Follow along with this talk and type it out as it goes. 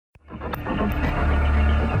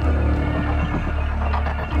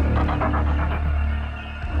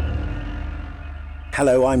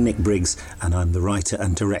Hello, I'm Nick Briggs, and I'm the writer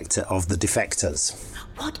and director of The Defectors.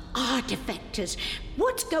 What are defectors?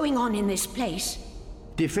 What's going on in this place?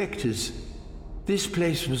 Defectors. This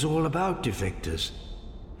place was all about defectors.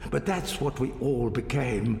 But that's what we all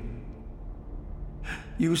became.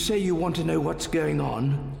 You say you want to know what's going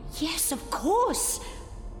on? Yes, of course.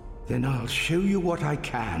 Then I'll show you what I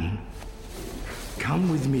can. Come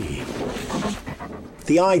with me.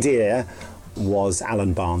 The idea was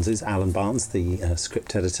Alan Barnes's. Alan Barnes, the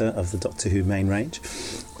script editor of the Doctor Who main range.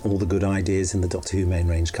 All the good ideas in the Doctor Who main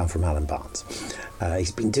range come from Alan Barnes.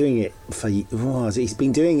 He's been doing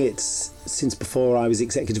it since before I was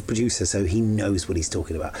executive producer, so he knows what he's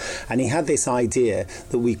talking about. And he had this idea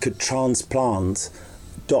that we could transplant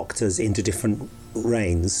doctors into different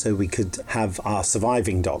reigns, so we could have our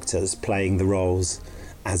surviving doctors playing the roles,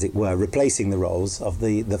 as it were, replacing the roles of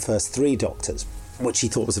the first three doctors, which he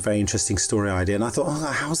thought was a very interesting story idea. And I thought,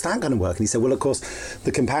 how's that going to work? And he said, well, of course,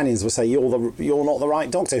 the companions will say, you're not the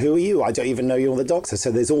right doctor. Who are you? I don't even know you're the doctor.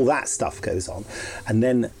 So there's all that stuff goes on. And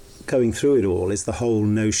then going through it all is the whole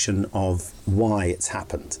notion of why it's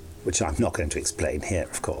happened, which I'm not going to explain here,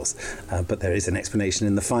 of course, but there is an explanation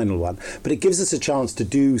in the final one. But it gives us a chance to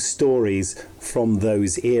do stories from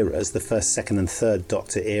those eras, the first, second and third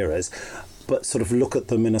Doctor eras, but sort of look at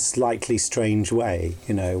them in a slightly strange way,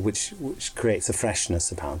 which creates a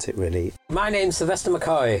freshness about it, really. My name's Sylvester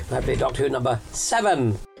McCoy. I play Doctor Who number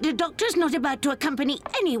 7. The Doctor's not about to accompany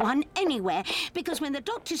anyone anywhere, because when the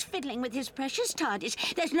Doctor's fiddling with his precious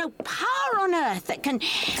TARDIS, there's no power on Earth that can...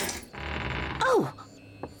 Oh,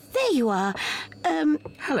 there you are.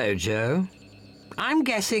 Hello, Joe. I'm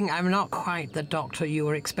guessing I'm not quite the Doctor you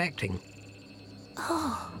were expecting.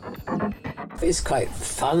 Oh. It's quite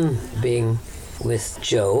fun being with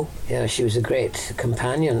Jo. Yeah, she was a great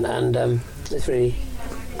companion, and it's really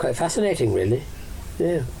quite fascinating, really.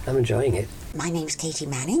 Yeah, I'm enjoying it. My name's Katie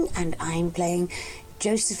Manning, and I'm playing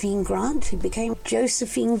Josephine Grant, who became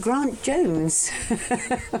Josephine Grant Jones.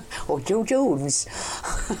 Or Jo Jones.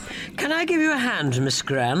 Can I give you a hand, Miss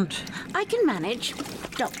Grant? I can manage,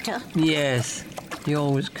 Doctor. Yes, you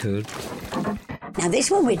always could. Now,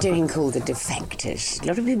 this one we're doing called The Defectors. A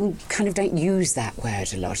lot of people kind of don't use that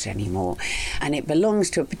word a lot anymore, and it belongs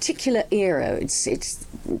to a particular era. It's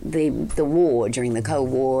the war, during the Cold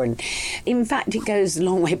War, and in fact it goes a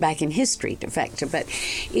long way back in history, Defector, but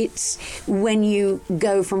it's when you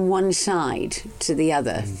go from one side to the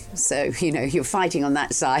other. So, you're fighting on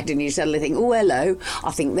that side and you suddenly think, oh, hello,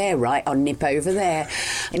 I think they're right, I'll nip over there.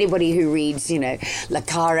 Anybody who reads, Le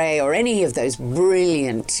Carré or any of those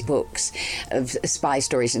brilliant books of spy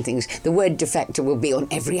stories and things, the word defector will be on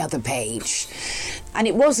every other page. And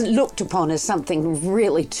it wasn't looked upon as something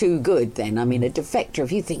really too good then. I mean, a defector,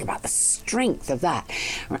 if you think about the strength of that,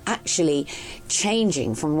 actually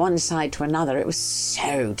changing from one side to another, it was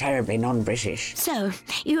so terribly non-British. So,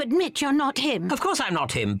 you admit you're not him? Of course I'm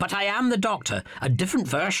not him, but I am the Doctor. A different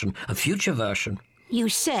version, a future version. You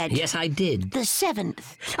said... Yes, I did. The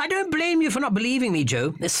 7th. I don't blame you for not believing me,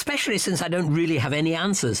 Joe, especially since I don't really have any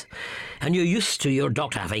answers. And you're used to your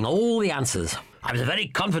Doctor having all the answers. I was a very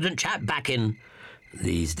confident chap back in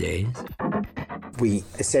these days. We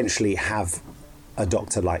essentially have a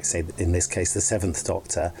Doctor, like, say, in this case, the 7th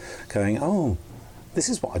Doctor, going, oh, this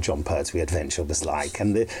is what a John Pertwee adventure was like.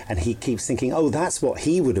 And he keeps thinking, oh, that's what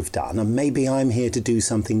he would have done, and maybe I'm here to do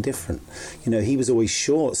something different. He was always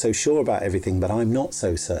so sure about everything, but I'm not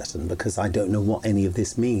so certain because I don't know what any of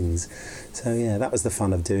this means. So, yeah, that was the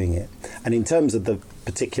fun of doing it. And in terms of the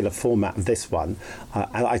particular format of this one,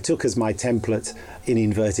 I took as my template, in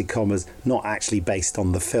inverted commas, not actually based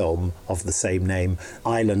on the film of the same name,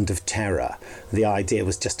 Island of Terror. The idea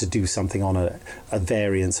was just to do something on a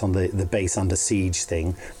variance on the base under siege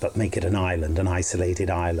thing, but make it an island, an isolated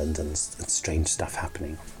island, and strange stuff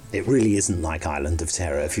happening. It really isn't like Island of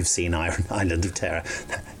Terror. If you've seen Island of Terror,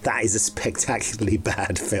 that is a spectacularly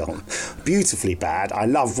bad film. Beautifully bad. I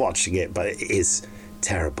love watching it, but it is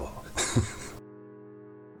terrible.